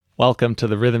Welcome to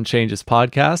the Rhythm Changes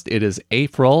podcast. It is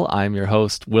April. I'm your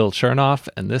host, Will Chernoff,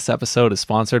 and this episode is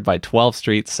sponsored by 12th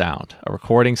Street Sound, a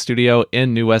recording studio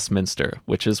in New Westminster,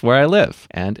 which is where I live,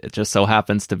 and it just so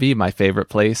happens to be my favorite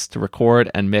place to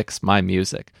record and mix my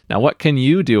music. Now, what can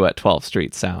you do at 12th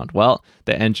Street Sound? Well,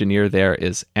 the engineer there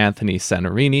is Anthony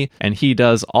Senarini, and he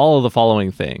does all of the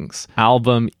following things: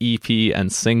 album, EP,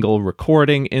 and single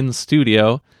recording in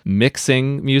studio,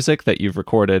 mixing music that you've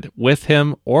recorded with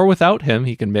him or without him,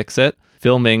 he can mix it,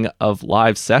 filming of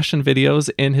live session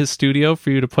videos in his studio for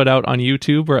you to put out on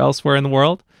YouTube or elsewhere in the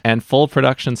world, and full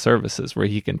production services where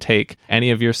he can take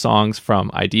any of your songs from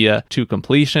idea to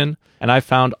completion. And I've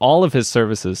found all of his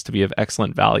services to be of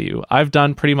excellent value. I've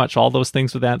done pretty much all those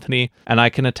things with Anthony, and I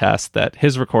can attest that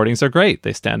his recordings are great.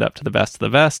 They stand up to the best of the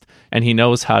best, and he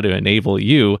knows how to enable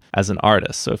you as an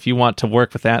artist. So if you want to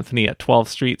work with Anthony at 12th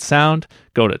Street Sound,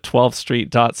 go to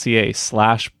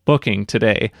 12thstreet.ca/booking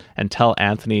today and tell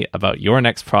Anthony about your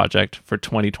next project for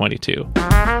 2022.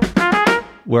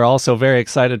 We're also very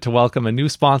excited to welcome a new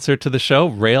sponsor to the show,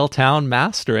 Railtown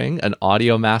Mastering, an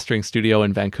audio mastering studio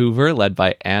in Vancouver led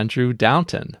by Andrew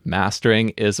Downton. Mastering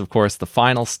is, of course, the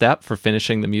final step for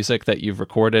finishing the music that you've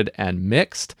recorded and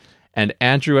mixed. And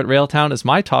Andrew at Railtown is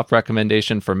my top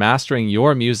recommendation for mastering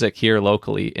your music here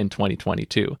locally in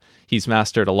 2022. He's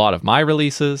mastered a lot of my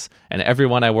releases, and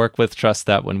everyone I work with trusts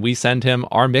that when we send him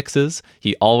our mixes,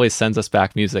 he always sends us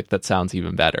back music that sounds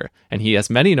even better. And he has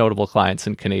many notable clients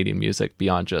in Canadian music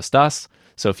beyond just us.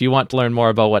 So if you want to learn more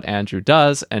about what Andrew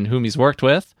does and whom he's worked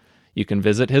with, you can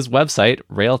visit his website,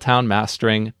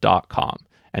 railtownmastering.com.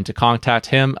 And to contact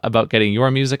him about getting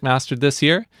your music mastered this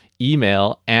year,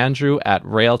 email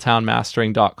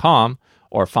andrew@railtownmastering.com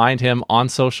or find him on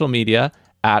social media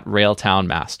at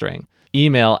railtownmastering.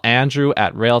 Email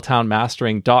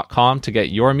andrew@railtownmastering.com to get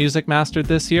your music mastered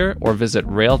this year, or visit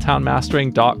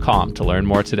railtownmastering.com to learn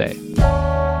more today.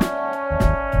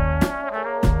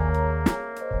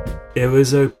 It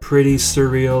was a pretty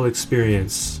surreal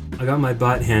experience. I got my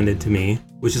butt handed to me,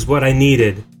 which is what I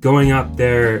needed. Going up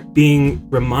there, being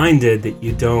reminded that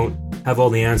you don't have all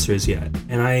the answers yet.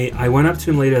 And I went up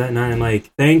to him later that night and I'm like,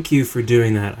 thank you for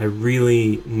doing that. I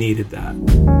really needed that.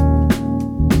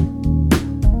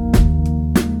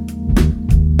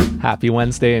 Happy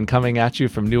Wednesday, and coming at you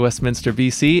from New Westminster,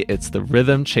 BC, it's the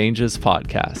Rhythm Changes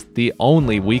podcast, the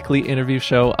only weekly interview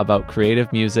show about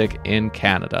creative music in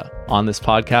Canada. On this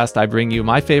podcast, I bring you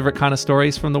my favorite kind of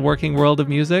stories from the working world of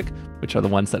music, which are the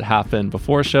ones that happen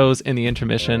before shows, in the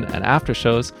intermission, and after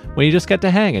shows, when you just get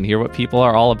to hang and hear what people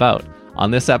are all about.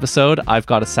 On this episode, I've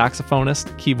got a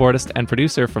saxophonist, keyboardist, and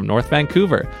producer from North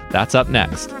Vancouver. That's up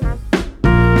next.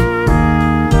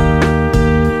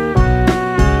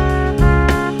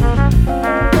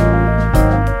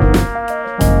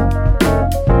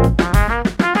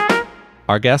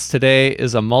 Our guest today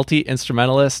is a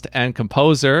multi-instrumentalist and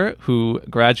composer who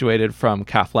graduated from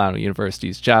Capilano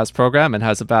University's jazz program and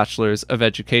has a Bachelor's of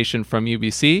Education from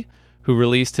UBC, who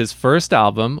released his first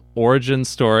album, Origin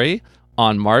Story,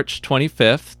 on March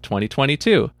 25th,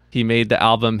 2022. He made the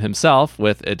album himself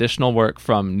with additional work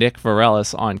from Nick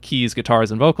Varelis on keys,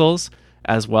 guitars, and vocals,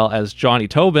 as well as Johnny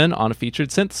Tobin on a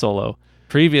featured synth solo.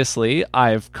 Previously,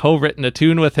 I've co-written a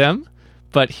tune with him,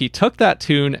 but he took that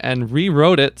tune and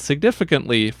rewrote it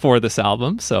significantly for this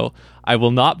album, so I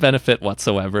will not benefit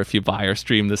whatsoever if you buy or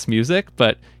stream this music,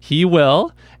 but he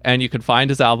will, and you can find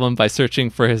his album by searching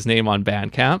for his name on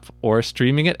Bandcamp or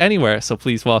streaming it anywhere. So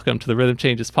please welcome to the Rhythm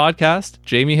Changes podcast,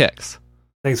 Jamie Hicks.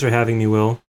 Thanks for having me,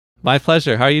 Will. My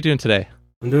pleasure. How are you doing today?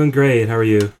 I'm doing great. How are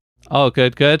you? Oh,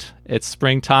 good. It's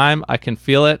springtime. I can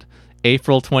feel it.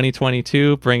 April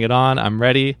 2022. Bring it on. I'm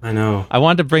ready. I know. I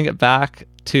wanted to bring it back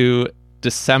to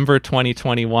December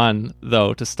 2021,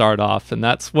 though, to start off. And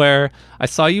that's where I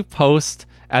saw you post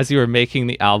as you were making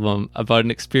the album about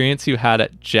an experience you had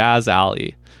at Jazz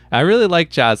Alley. I really like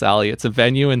Jazz Alley. It's a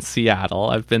venue in Seattle.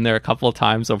 I've been there a couple of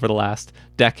times over the last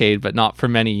decade, but not for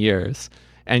many years.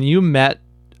 And you met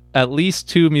at least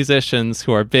two musicians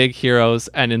who are big heroes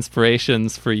and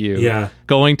inspirations for you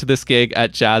going to this gig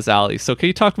at Jazz Alley. So can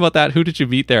you talk about that? Who did you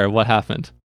meet there? What happened?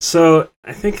 So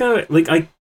I think I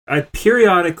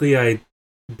periodically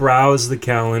browse the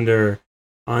calendar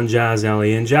on Jazz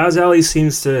Alley, and Jazz Alley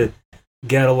seems to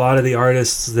get a lot of the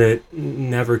artists that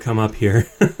never come up here.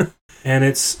 And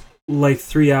it's like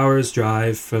 3 hours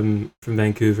drive from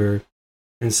Vancouver.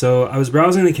 And so I was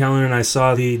browsing the calendar and I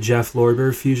saw the Jeff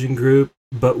Lorber fusion group,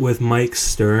 but with Mike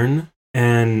Stern.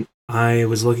 And I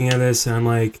was looking at this and I'm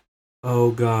like,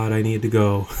 oh God, I need to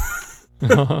go.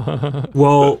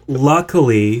 Well,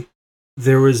 luckily,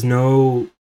 there was no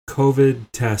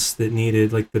COVID test that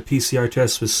needed, like the PCR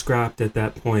test was scrapped at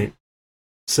that point.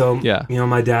 So, Yeah.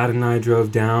 my dad and I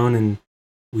drove down and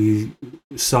we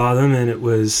saw them, and it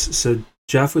was, so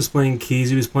Jeff was playing keys.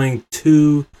 He was playing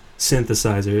 2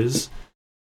 synthesizers.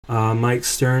 Mike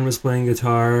Stern was playing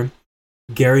guitar.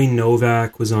 Gary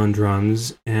Novak was on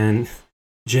drums, and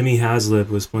Jimmy Haslip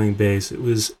was playing bass. It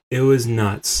was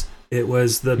nuts. It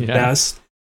was the best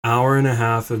hour and a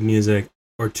half of music,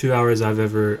 or 2 hours I've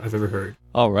ever heard.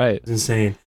 All right. It was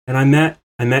insane. And I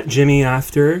met Jimmy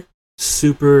after.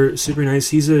 Super nice.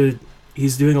 He's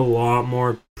doing a lot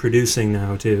more producing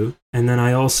now too. And then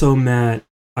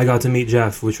I got to meet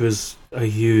Jeff, which was a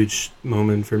huge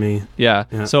moment for me. Yeah.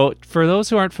 So for those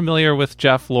who aren't familiar with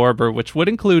Jeff Lorber, which would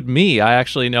include me, I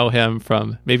actually know him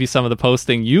from maybe some of the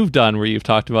posting you've done where you've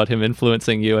talked about him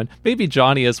influencing you, and maybe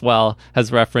Johnny as well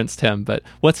has referenced him. But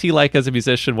what's he like as a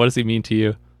musician? What does he mean to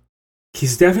you?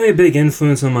 He's definitely a big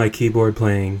influence on my keyboard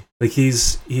playing. Like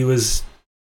he was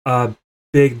a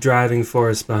big driving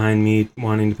force behind me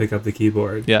wanting to pick up the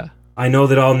keyboard. Yeah. I know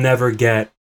that I'll never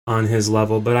get on his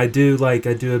level, but I do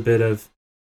a bit of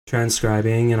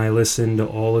transcribing, and I listen to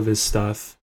all of his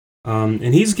stuff.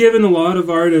 And he's given a lot of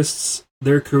artists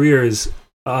their careers,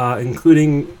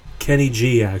 including Kenny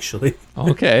G, actually.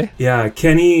 Okay. Yeah,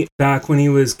 Kenny, back when he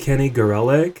was Kenny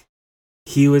Gorelick,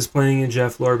 he was playing in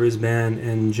Jeff Lorber's band,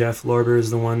 and Jeff Lorber is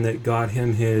the one that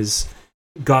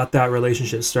got that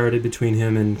relationship started between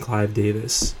him and Clive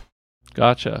Davis.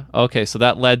 Gotcha. Okay, so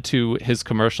that led to his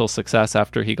commercial success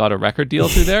after he got a record deal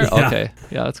through there? Yeah. Okay.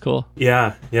 Yeah, that's cool.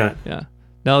 Yeah.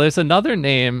 Now, there's another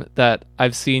name that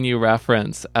I've seen you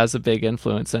reference as a big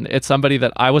influence, and it's somebody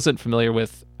that I wasn't familiar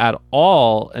with at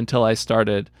all until I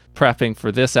started prepping for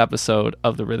this episode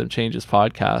of the Rhythm Changes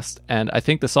podcast. And I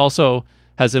think this also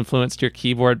has influenced your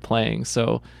keyboard playing.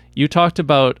 So you talked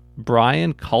about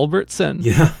Brian Culbertson,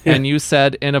 and you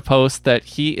said in a post that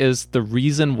he is the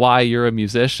reason why you're a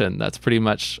musician. That's pretty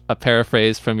much a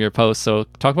paraphrase from your post. So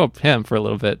talk about him for a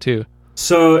little bit too.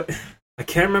 So I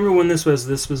can't remember when this was.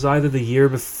 This was either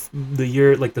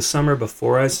the summer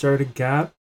before I started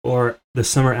CAP or the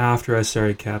summer after I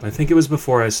started CAP. I think it was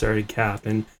before I started CAP.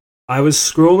 And I was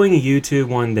scrolling YouTube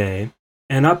one day,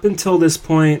 and up until this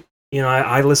point,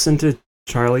 I listened to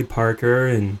Charlie Parker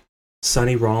and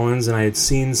Sonny Rollins, and I had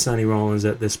seen Sonny Rollins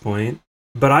at this point,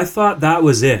 but I thought that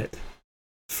was it.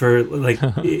 For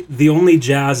the only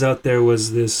jazz out there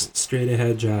was this straight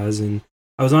ahead jazz, and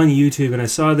I was on YouTube and I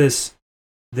saw this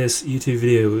YouTube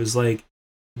video. It was like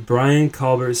Brian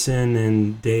Culbertson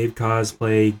and Dave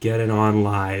Cosplay Get It On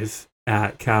live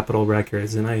at Capitol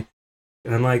Records, and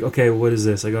I'm like, okay, what is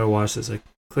this? I gotta watch this. I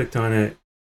clicked on it,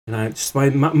 and I just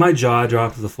my jaw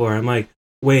dropped to the floor. I'm like,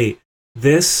 wait.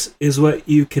 This is what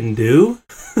you can do?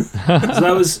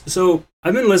 So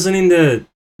I've been listening to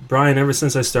Brian ever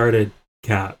since I started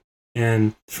CAP.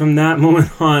 And from that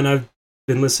moment on, I've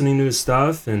been listening to his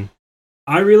stuff, and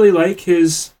I really like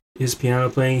his piano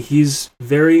playing. He's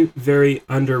very, very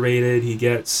underrated. He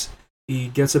gets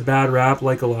a bad rap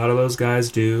like a lot of those guys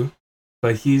do,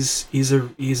 but he's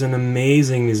an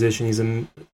amazing musician.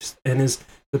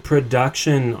 The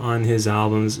production on his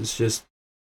albums is just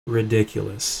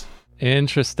ridiculous.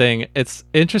 Interesting. It's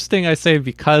interesting, I say,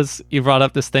 because you brought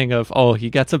up this thing of,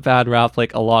 he gets a bad rap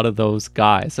like a lot of those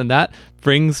guys. And that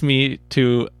brings me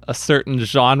to a certain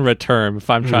genre term if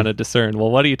I'm trying to discern, well,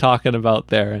 what are you talking about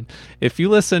there? And if you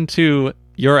listen to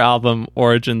your album,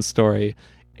 Origin Story,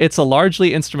 it's a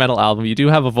largely instrumental album. You do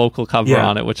have a vocal cover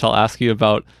on it, which I'll ask you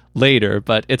about later,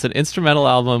 but it's an instrumental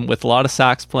album with a lot of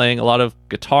sax playing, a lot of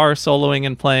guitar soloing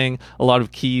and playing, a lot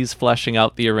of keys fleshing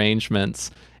out the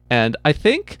arrangements. And I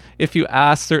think if you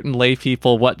ask certain lay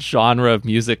people what genre of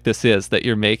music this is that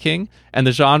you're making, and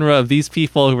the genre of these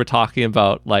people who we're talking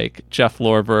about, like Jeff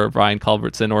Lorber, Brian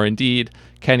Culbertson, or indeed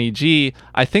Kenny G,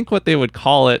 I think what they would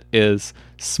call it is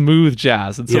smooth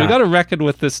jazz. And so we got to reckon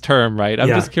with this term, right? I'm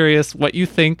just curious what you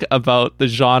think about the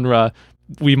genre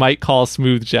we might call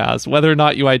smooth jazz, whether or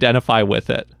not you identify with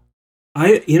it.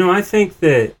 I think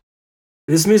that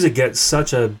this music gets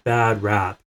such a bad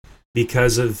rap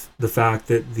because of the fact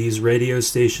that these radio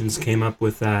stations came up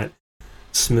with that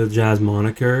smooth jazz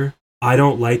moniker. I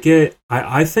don't like it.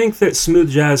 I think that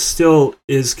smooth jazz still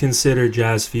is considered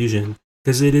jazz fusion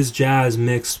because it is jazz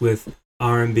mixed with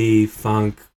R&B,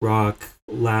 funk, rock,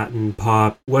 Latin,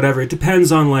 pop, whatever. It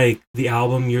depends on the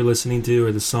album you're listening to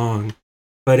or the song.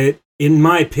 But in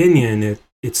my opinion,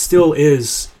 it still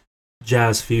is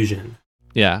jazz fusion.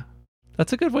 Yeah.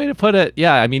 That's a good way to put it.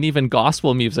 Yeah, I mean, even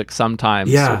gospel music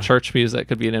sometimes, or church music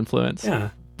could be an influence. Yeah.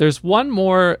 There's one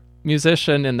more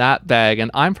musician in that bag,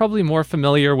 and I'm probably more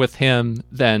familiar with him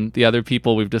than the other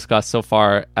people we've discussed so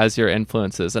far as your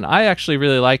influences. And I actually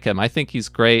really like him. I think he's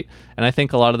great, and I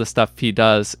think a lot of the stuff he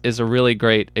does is a really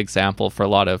great example for a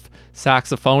lot of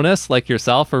saxophonists like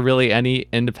yourself, or really any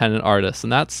independent artist,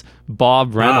 and that's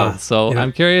Bob Reynolds.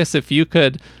 I'm curious if you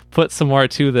could put some more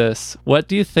to this. What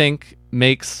do you think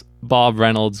makes Bob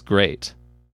Reynolds great?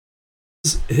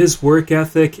 His work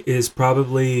ethic is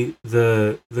probably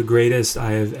the greatest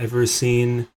I have ever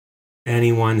seen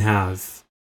anyone have,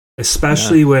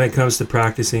 especially when it comes to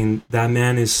practicing. That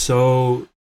man is so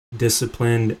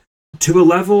disciplined to a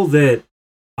level that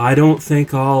I don't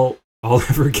think I'll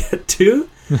ever get to.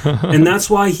 And that's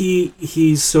why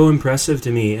he's so impressive to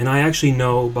me. And I actually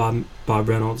know Bob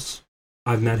Reynolds.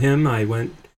 I've met him.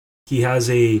 He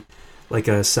has a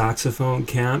saxophone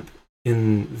camp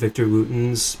in Victor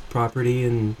Wooten's property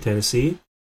in Tennessee.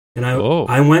 And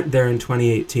I went there in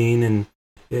 2018, and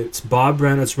it's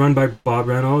run by Bob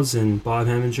Reynolds and Bob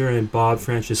Heminger and Bob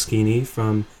Franceschini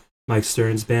from Mike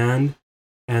Stern's band.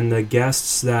 And the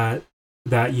guests that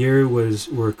year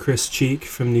were Chris Cheek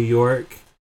from New York,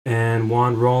 and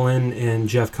Juan Roland and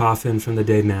Jeff Coffin from the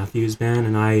Dave Matthews Band.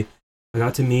 And I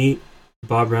got to meet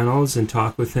Bob Reynolds and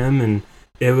talk with him, and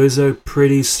it was a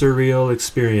pretty surreal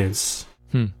experience.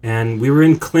 And we were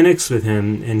in clinics with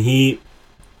him, and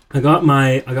I got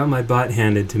my butt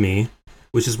handed to me,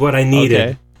 which is what I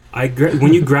needed. Okay.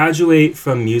 When you graduate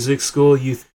from music school,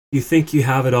 you think you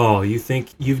have it all. You think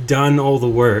you've done all the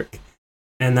work,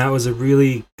 and that was a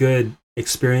really good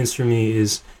experience for me,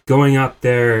 is going up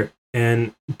there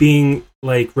and being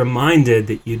reminded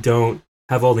that you don't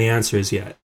have all the answers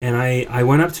yet. And I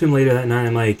went up to him later that night, and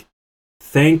I'm like,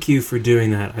 thank you for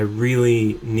doing that. I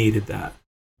really needed that.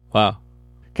 Wow.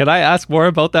 Can I ask more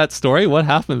about that story? What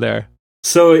happened there?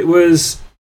 So it was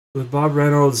with Bob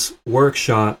Reynolds'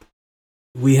 workshop.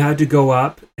 We had to go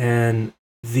up, and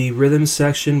the rhythm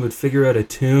section would figure out a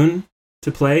tune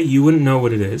to play. You wouldn't know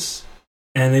what it is.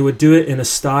 And they would do it in a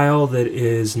style that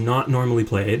is not normally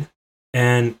played.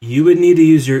 And you would need to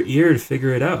use your ear to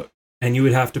figure it out. And you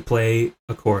would have to play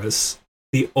a chorus.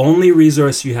 The only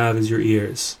resource you have is your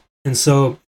ears. And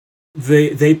so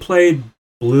they played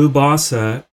Blue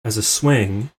Bossa as a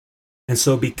swing, and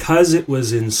so because it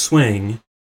was in swing,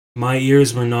 my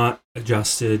ears were not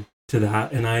adjusted to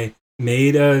that, and I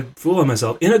made a fool of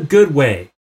myself in a good way.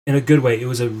 It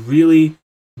was a really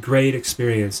great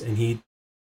experience, and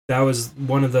that was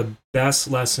one of the best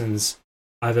lessons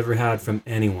I've ever had from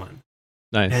anyone.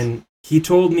 Nice. And he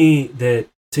told me that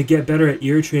to get better at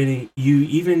ear training, you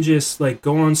even just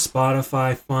go on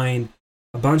Spotify, find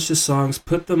a bunch of songs,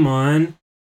 put them on,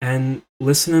 and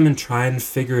listen to them and try and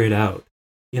figure it out.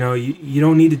 You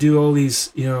don't need to do all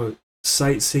these,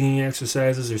 sight singing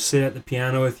exercises or sit at the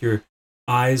piano with your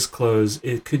eyes closed.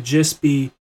 It could just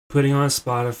be putting on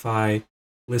Spotify,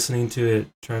 listening to it,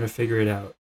 trying to figure it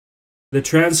out. The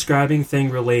transcribing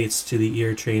thing relates to the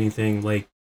ear training thing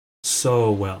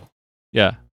so well.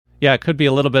 Yeah. Yeah, it could be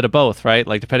a little bit of both, right?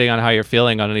 Depending on how you're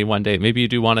feeling on any one day. Maybe you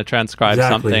do want to transcribe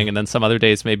something, and then some other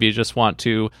days maybe you just want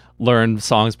to learn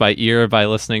songs by ear by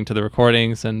listening to the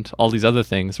recordings and all these other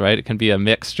things, right? It can be a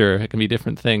mixture. It can be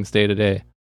different things day to day.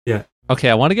 Yeah. Okay,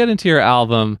 I want to get into your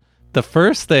album. The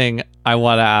first thing I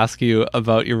want to ask you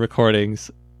about your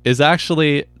recordings is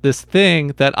actually this thing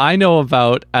that I know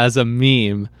about as a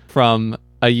meme from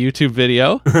a YouTube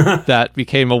video that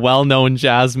became a well-known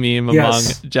jazz meme among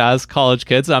jazz college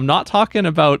kids. I'm not talking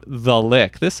about The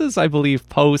Lick. This is, I believe,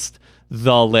 post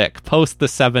The Lick, post the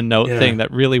 7-note thing that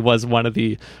really was one of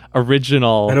the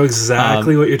original... I know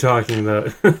exactly what you're talking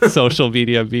about. social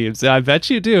media memes. I bet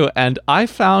you do. And I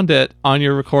found it on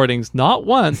your recordings not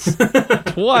once,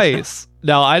 twice.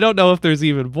 Now, I don't know if there's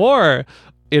even more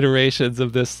iterations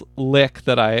of this lick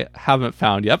that I haven't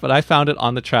found yet, but I found it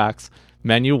on the tracks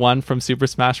Menu 1 from Super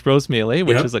Smash Bros. Melee,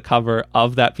 which is a cover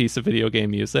of that piece of video game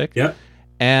music. Yep.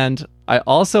 And I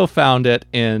also found it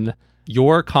in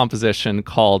your composition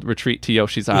called Retreat to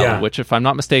Yoshi's Island, which, if I'm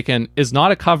not mistaken, is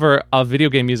not a cover of video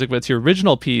game music, but it's your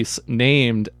original piece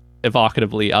named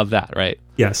evocatively of that, right?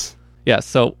 Yes. Yeah,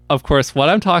 so of course, what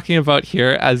I'm talking about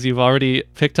here, as you've already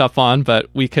picked up on, but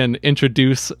we can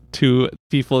introduce to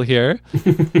people here,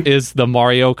 is the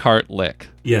Mario Kart lick.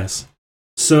 Yes.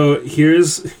 So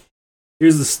here's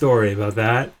the story about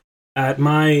that. At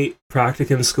my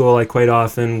practicum school, I quite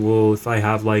often will, if I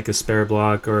have a spare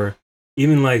block, or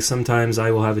even sometimes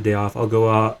I will have a day off, I'll go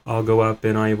up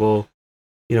and I will,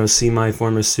 see my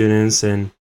former students and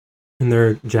in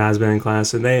their jazz band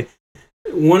class, and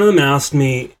one of them asked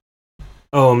me,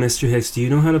 "Oh, Mr. Hicks, do you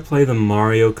know how to play the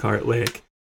Mario Kart lick?"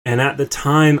 And at the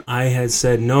time I had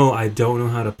said, "No, I don't know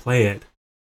how to play it."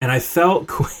 and I felt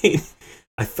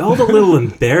a little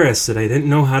embarrassed that I didn't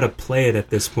know how to play it at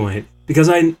this point, because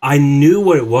I knew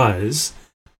what it was.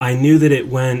 I knew that it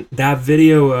went, that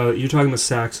video, you're talking about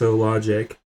Saxo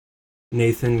Logic,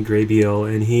 Nathan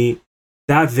Graybeal, and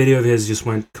that video of his just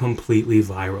went completely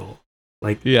viral.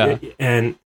 Like, yeah.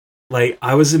 And like,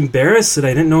 I was embarrassed that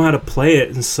I didn't know how to play it.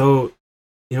 And so,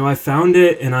 I found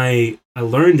it and I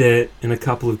learned it in a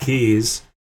couple of keys,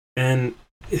 and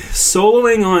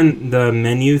soloing on the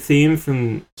menu theme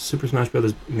from Super Smash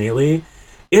Bros. Melee,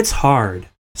 it's hard,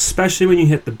 especially when you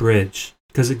hit the bridge,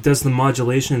 because it does the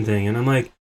modulation thing. And I'm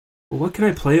like, well, what can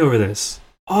I play over this?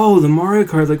 Oh, the Mario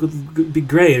Kart would be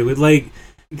great. It would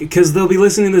because they'll be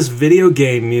listening to this video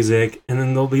game music, and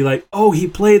then they'll be like, oh, he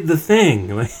played the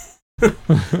thing. Like,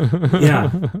 yeah,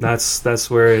 that's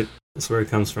where it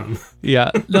comes from.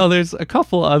 Yeah. No, there's a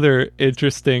couple other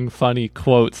interesting, funny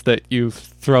quotes that you've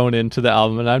thrown into the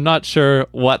album, and I'm not sure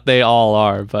what they all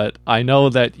are, but I know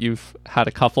that you've had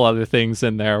a couple other things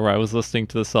in there where I was listening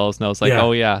to the solos and I was like,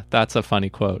 oh yeah, that's a funny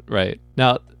quote, right?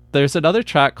 Now, there's another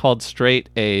track called Straight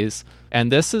A's, and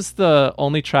this is the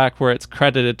only track where it's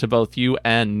credited to both you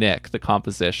and Nick, the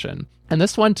composition. And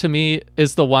this one, to me,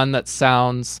 is the one that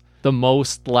sounds the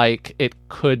most like it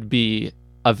could be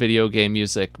a video game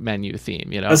music menu theme,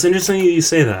 That's interesting you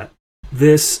say that.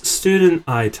 This student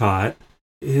I taught,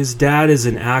 his dad is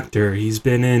an actor. He's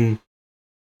been in,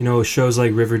 shows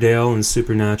like Riverdale and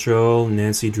Supernatural,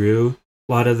 Nancy Drew,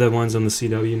 a lot of the ones on the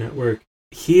CW network.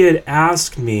 He had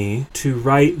asked me to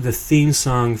write the theme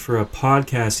song for a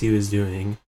podcast he was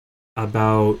doing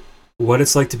about what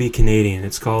it's like to be Canadian.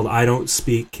 It's called I Don't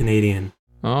Speak Canadian.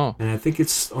 Oh. And I think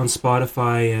it's on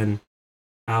Spotify and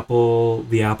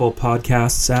the Apple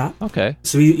Podcasts app. Okay.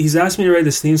 So he's asked me to write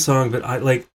this theme song, but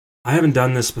I haven't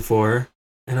done this before,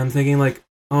 and I'm thinking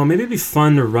maybe it'd be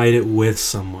fun to write it with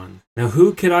someone. Now,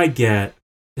 who could I get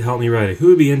to help me write it? Who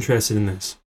would be interested in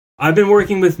this? I've been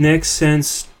working with Nick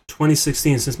since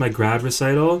 2016, since my grad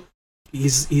recital.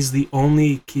 He's the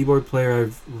only keyboard player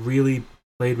I've really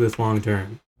played with long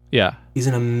term. Yeah. He's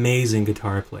an amazing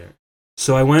guitar player.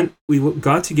 So we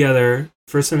got together.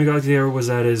 First time we got together was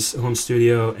at his home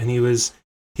studio, and he was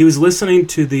listening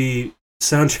to the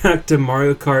soundtrack to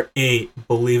Mario Kart 8,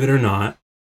 believe it or not.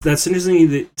 That's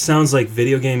interesting. It sounds like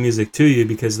video game music to you,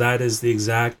 because that is the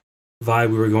exact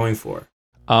vibe we were going for.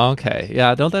 Okay.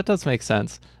 Yeah, no, that does make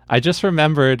sense. I just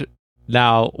remembered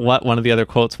now what one of the other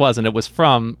quotes was, and it was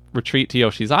from Retreat to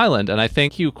Yoshi's Island, and I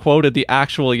think you quoted the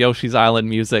actual Yoshi's Island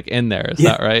music in there. Is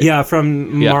that right? Yeah,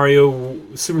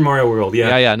 from Super Mario World.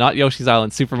 Yeah, not Yoshi's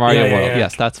Island, Super Mario World. Yeah.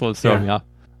 Yes, that's what was throwing me off.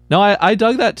 No, I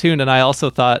dug that tune, and I also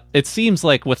thought it seems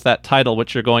like with that title,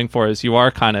 what you're going for is you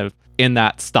are kind of in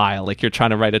that style, like you're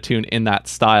trying to write a tune in that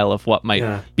style of what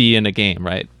might be in a game,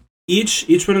 right? Each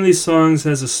one of these songs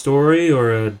has a story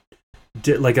or a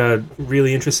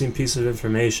really interesting piece of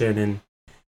information, and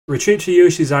Retreat to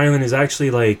Yoshi's Island is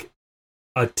actually like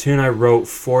a tune I wrote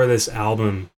for this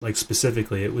album, like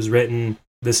specifically. It was written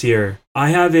this year. I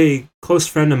have a close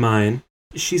friend of mine.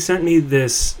 She sent me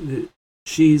this.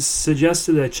 She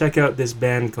suggested that I check out this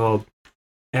band called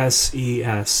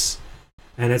SES,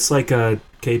 and it's like a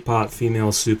K-pop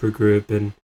female supergroup,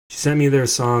 and she sent me their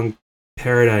song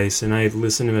Paradise, and I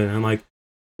listened to it, and I'm like,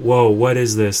 whoa, what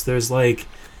is this? There's like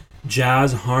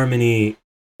jazz harmony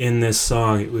in this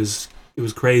song. It was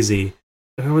crazy.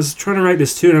 And I was trying to write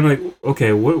this tune, and I'm like,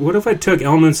 okay, what if I took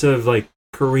elements of like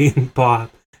Korean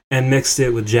pop and mixed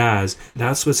it with jazz?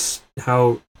 That's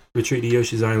how Retreat to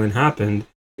Yoshi's Island happened.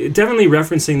 Definitely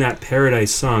referencing that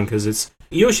Paradise song, because it's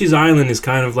Yoshi's Island is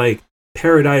kind of like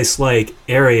paradise-like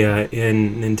area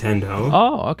in Nintendo.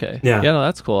 Oh, okay. Yeah, no,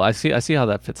 that's cool. I see how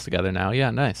that fits together now.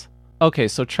 Yeah, nice. Okay,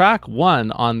 so track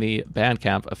 1 on the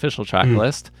Bandcamp official track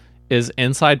list is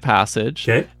Inside Passage.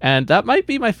 Okay. And that might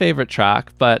be my favorite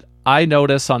track, but I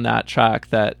notice on that track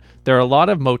that there are a lot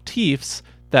of motifs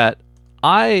that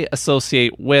I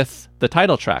associate with the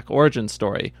title track, Origin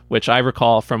Story, which I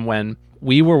recall from when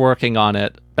we were working on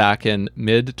it back in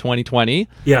mid-2020.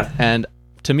 Yeah. And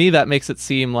to me, that makes it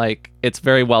seem like it's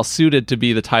very well suited to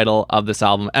be the title of this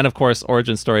album. And of course,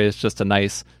 Origin Story is just a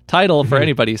nice title for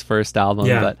anybody's first album.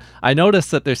 Yeah. But I noticed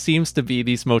that there seems to be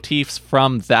these motifs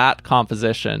from that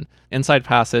composition. Inside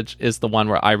Passage is the one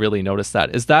where I really noticed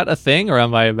that. Is that a thing, or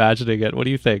am I imagining it? What do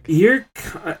you think?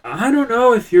 I don't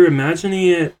know if you're imagining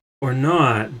it or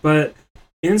not, but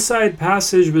Inside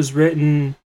Passage was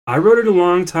written, I wrote it a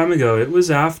long time ago. It was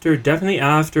definitely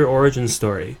after Origin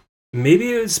Story.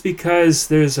 Maybe it's because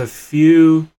there's a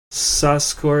few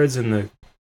sus chords in the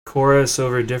chorus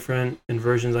over different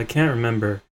inversions. I can't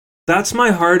remember. That's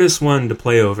my hardest one to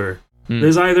play over.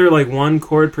 There's either like one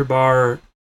chord per bar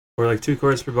or like 2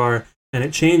 chords per bar, and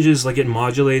it changes, like it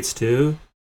modulates too.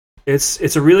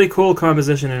 It's a really cool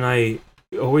composition, and I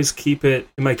always keep it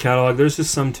in my catalog. There's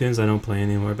just some tunes I don't play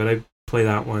anymore, but I play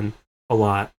that one a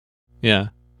lot. Yeah.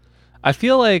 I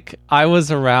feel like I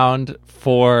was around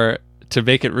for, to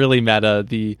make it really meta,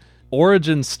 the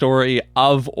origin story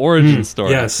of origin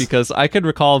story. Yes. Because I could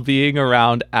recall being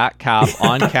around at Cap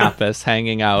on campus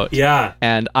hanging out. Yeah.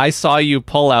 And I saw you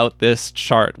pull out this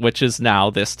chart, which is now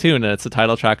this tune, and it's the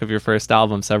title track of your first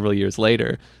album several years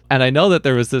later. And I know that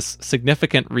there was this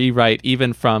significant rewrite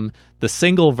even from the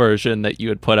single version that you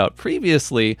had put out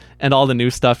previously and all the new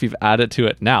stuff you've added to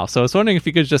it now. So I was wondering if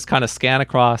you could just kind of scan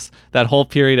across that whole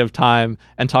period of time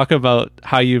and talk about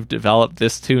how you've developed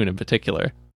this tune in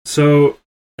particular. So,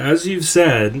 as you've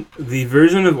said, the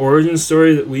version of Origin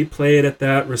Story that we played at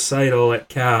that recital at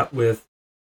Cap with,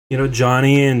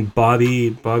 Johnny and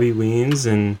Bobby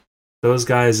Weens and those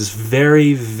guys is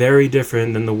very, very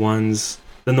different than the one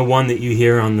that you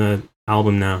hear on the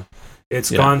album now. It's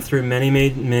gone through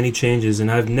many changes, and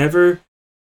I've never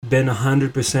been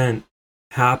 100%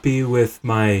 happy with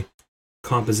my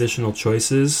compositional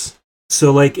choices.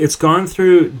 So, it's gone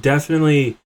through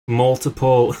definitely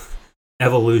multiple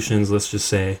evolutions, let's just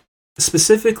say.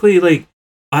 Specifically,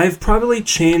 I've probably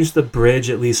changed the bridge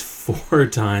at least 4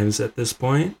 times at this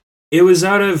point. It was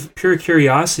out of pure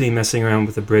curiosity messing around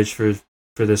with the bridge for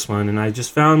this one, and I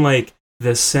just found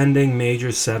the ascending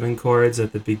major 7 chords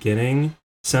at the beginning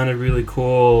sounded really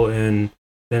cool, and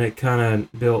then it kind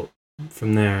of built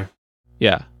from there.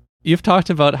 Yeah. You've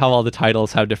talked about how all the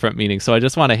titles have different meanings, so I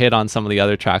just want to hit on some of the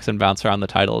other tracks and bounce around the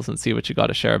titles and see what you got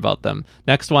to share about them.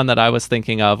 Next one that I was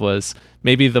thinking of was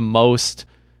maybe the most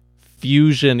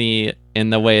fusion-y in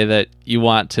the way that you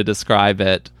want to describe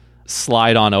it,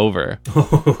 Slide On Over.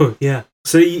 Oh, yeah.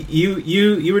 So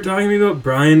you were talking to me about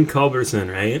Brian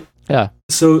Culberson, right? Yeah.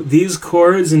 So these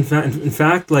chords, in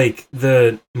fact,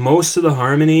 the most of the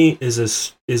harmony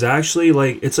is actually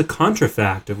it's a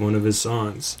contrafact of one of his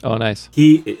songs. Oh, nice.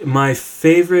 My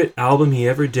favorite album he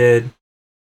ever did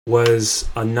was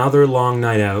Another Long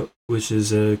Night Out, which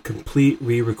is a complete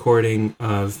re-recording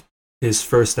of his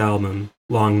first album,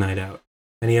 Long Night Out.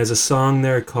 And he has a song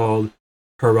there called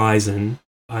Horizon.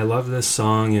 I love this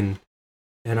song, and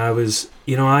I was,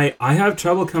 I have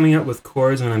trouble coming up with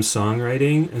chords when I'm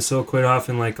songwriting, and so quite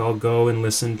often, I'll go and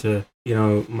listen to,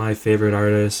 my favorite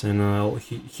artists, and I'll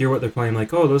hear what they're playing,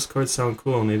 oh, those chords sound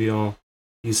cool, maybe I'll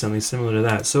use something similar to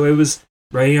that. So it was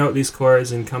writing out these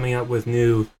chords and coming up with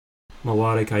new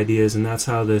melodic ideas, and that's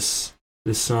how this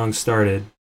song started.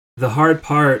 The hard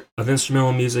part of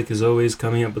instrumental music is always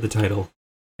coming up with the title,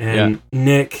 and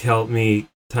Nick helped me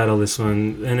title this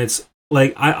one, and it's,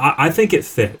 I think it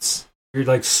fits.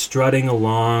 You're strutting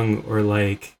along or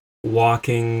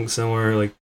walking somewhere,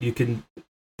 you can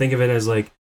think of it as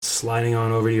sliding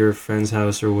on over to your friend's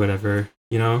house or whatever,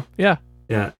 Yeah,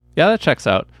 that checks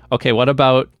out. Okay, what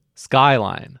about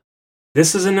Skyline?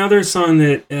 This is another song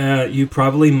that you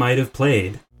probably might have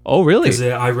played. Oh, really? Because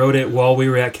I wrote it while we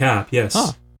were at Cap. Yes.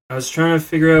 Huh. I was trying to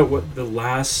figure out what the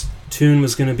last tune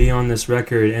was going to be on this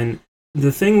record, and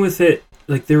the thing with it,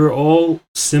 they were all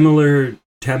similar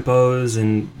tempos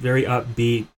and very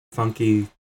upbeat, funky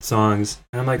songs.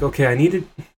 And I'm like, okay,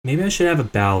 maybe I should have a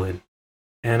ballad.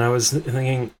 And I was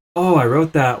thinking, I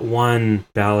wrote that one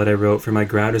ballad I wrote for my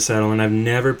grad recital, and I've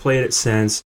never played it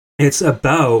since. It's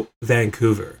about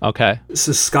Vancouver. Okay.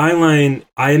 So Skyline,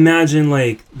 I imagine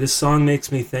this song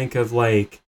makes me think of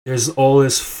there's all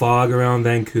this fog around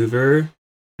Vancouver,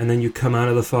 and then you come out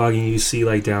of the fog and you see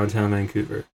downtown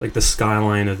Vancouver, the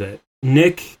skyline of it.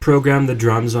 Nick programmed the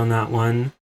drums on that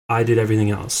one. I did everything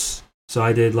else. So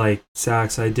I did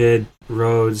sax, I did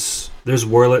Rhodes. There's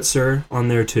Wurlitzer on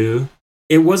there too.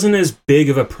 It wasn't as big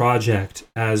of a project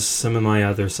as some of my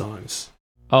other songs.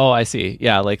 Oh, I see.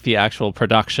 Yeah, the actual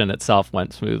production itself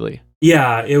went smoothly.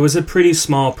 Yeah, it was a pretty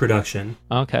small production.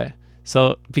 Okay.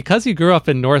 So because you grew up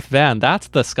in North Van, that's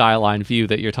the skyline view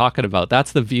that you're talking about.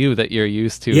 That's the view that you're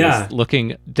used to, is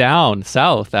looking down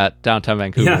south at downtown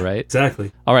Vancouver, right?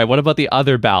 Exactly. All right, what about the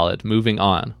other ballad, Moving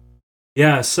On?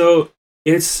 Yeah, so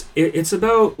it's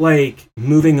about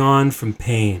moving on from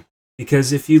pain,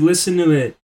 because if you listen to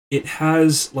it, it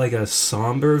has a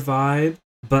somber vibe,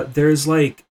 but there's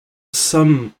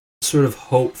some sort of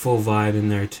hopeful vibe in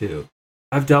there too.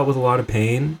 I've dealt with a lot of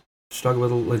pain,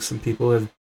 struggled with some people have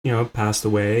passed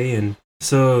away, and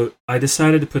so I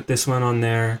decided to put this one on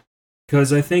there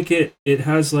because I think it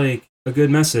has a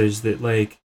good message that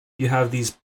you have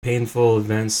these painful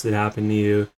events that happen to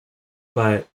you,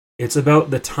 but it's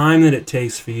about the time that it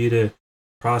takes for you to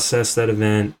process that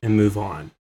event and move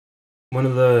on. One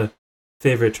of the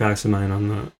favorite tracks of mine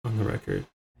on the record.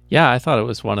 Yeah, I thought it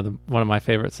was one of my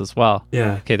favorites as well.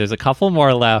 Yeah. Okay, there's a couple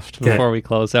more left before we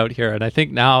close out here, and I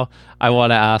think now I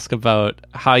want to ask about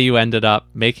how you ended up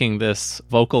making this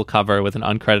vocal cover with an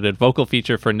uncredited vocal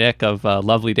feature for Nick of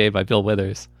 "Lovely Day" by Bill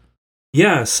Withers.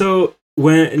 Yeah, so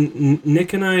when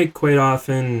Nick and I quite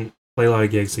often play a lot of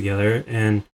gigs together,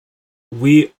 and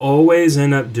we always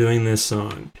end up doing this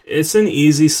song. It's an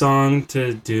easy song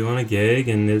to do on a gig,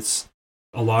 and it's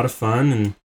a lot of fun,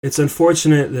 and it's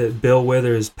unfortunate that Bill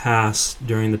Withers passed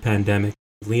during the pandemic.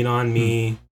 Lean on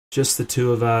Me, Just the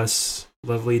Two of Us,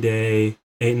 Lovely Day,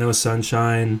 Ain't No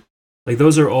Sunshine. Like,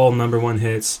 those are all number one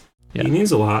hits. Yeah. He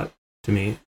means a lot to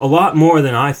me. A lot more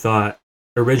than I thought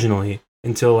originally,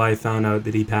 until I found out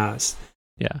that he passed.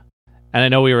 Yeah. And I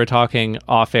know we were talking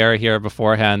off air here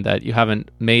beforehand that you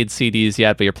haven't made CDs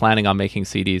yet, but you're planning on making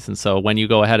CDs. And so when you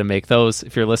go ahead and make those,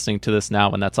 if you're listening to this now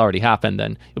when that's already happened,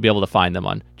 then you'll be able to find them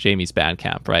on Jamie's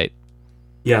Bandcamp, right?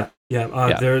 Yeah.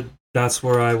 That's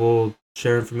where I will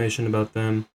share information about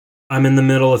them. I'm in the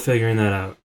middle of figuring that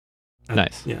out.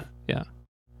 Nice. Yeah.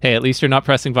 Hey, at least you're not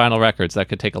pressing vinyl records. That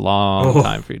could take a long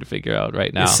time for you to figure out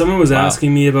right now. If someone was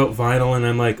asking me about vinyl, and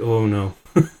I'm like, oh no.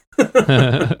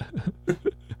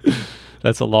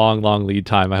 That's a long lead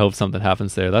time. I hope something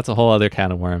happens there. That's a whole other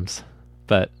can of worms.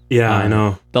 But yeah, I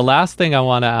know. The last thing I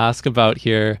want to ask about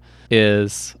here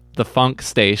is the Funk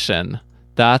Station.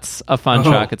 That's a fun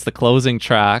track. It's the closing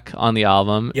track on the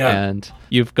album. Yeah. And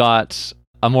you've got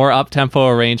a more up-tempo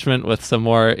arrangement with some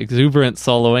more exuberant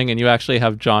soloing, and you actually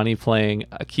have Johnny playing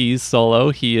a keys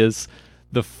solo. He is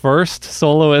the first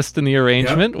soloist in the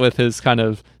arrangement with his kind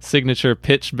of signature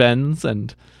pitch bends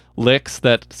and licks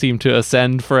that seem to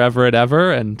ascend forever and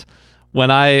ever. And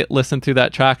when I listened through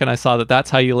that track and I saw that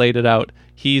that's how you laid it out,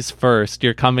 he's first,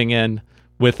 you're coming in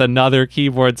with another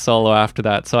keyboard solo after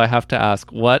that. So I have to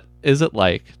ask, what is it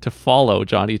like to follow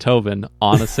Johnny Tobin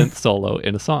on a synth solo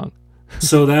in a song?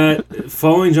 So that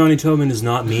following Johnny Tobin is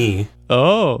not me.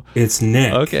 Oh, it's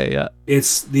Nick. Okay, yeah.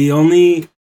 It's the only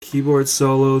keyboard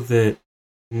solo that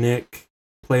Nick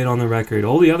played on the record.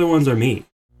 All the other ones are me.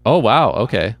 Oh wow,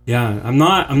 okay. Yeah, I'm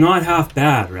not half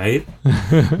bad, right?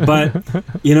 But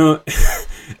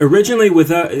originally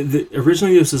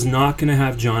this was not going to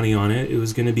have Johnny on it. It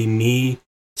was going to be me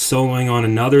soloing on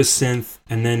another synth,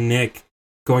 and then Nick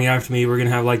going after me. We're going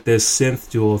to have like this synth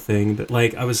duel thing. But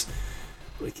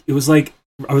it was like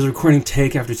I was recording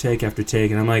take after take after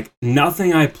take, and I'm like,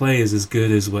 nothing I play is as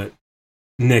good as what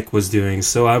Nick was doing.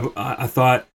 So I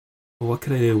thought, well, what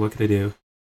could I do?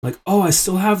 Like, I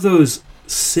still have those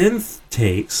synth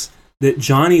takes that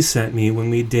Johnny sent me when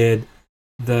we did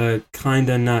the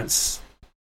Kinda Nuts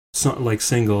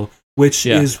single, which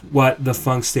is what the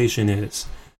Funk Station is.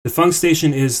 The Funk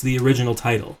Station is the original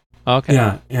title. Okay.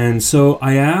 Yeah, and so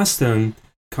I asked him,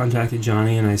 contacted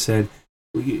Johnny, and I said,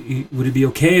 would it be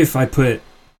okay if I put,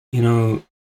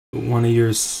 one of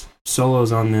your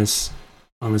solos on this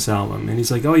album? And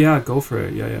he's like, oh yeah, go for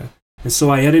it. Yeah. And so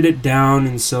I edited it down,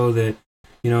 and so that,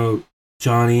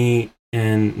 Johnny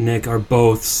and Nick are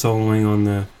both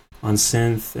soloing on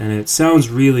synth, and it sounds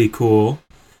really cool.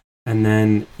 And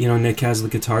then, Nick has the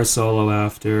guitar solo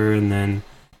after, and then,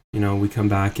 we come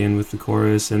back in with the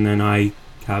chorus, and then I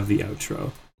have the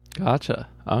outro. Gotcha.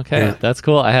 Okay, That's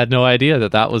cool. I had no idea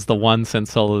that was the one synth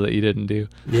solo that you didn't do.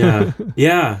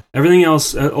 Yeah. Everything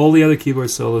else, all the other keyboard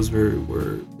solos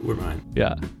were mine.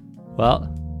 Yeah.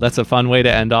 Well, that's a fun way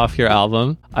to end off your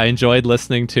album. I enjoyed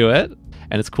listening to it,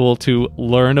 and it's cool to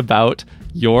learn about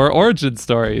your origin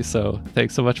story. So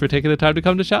thanks so much for taking the time to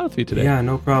come to chat with me today. Yeah,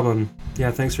 no problem.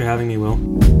 Yeah, thanks for having me, Will.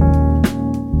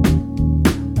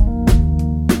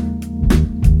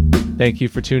 Thank you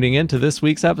for tuning in to this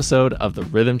week's episode of the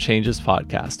Rhythm Changes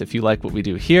podcast. If you like what we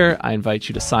do here, I invite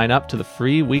you to sign up to the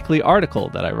free weekly article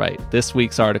that I write. This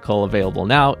week's article, available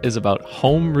now, is about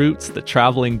Home Roots, the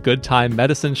traveling good time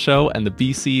medicine show, and the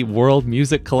BC World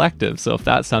Music Collective. So if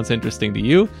that sounds interesting to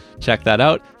you, check that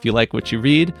out. If you like what you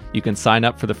read, you can sign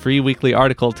up for the free weekly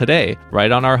article today,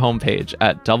 right on our homepage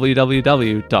at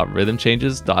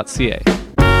www.rhythmchanges.ca.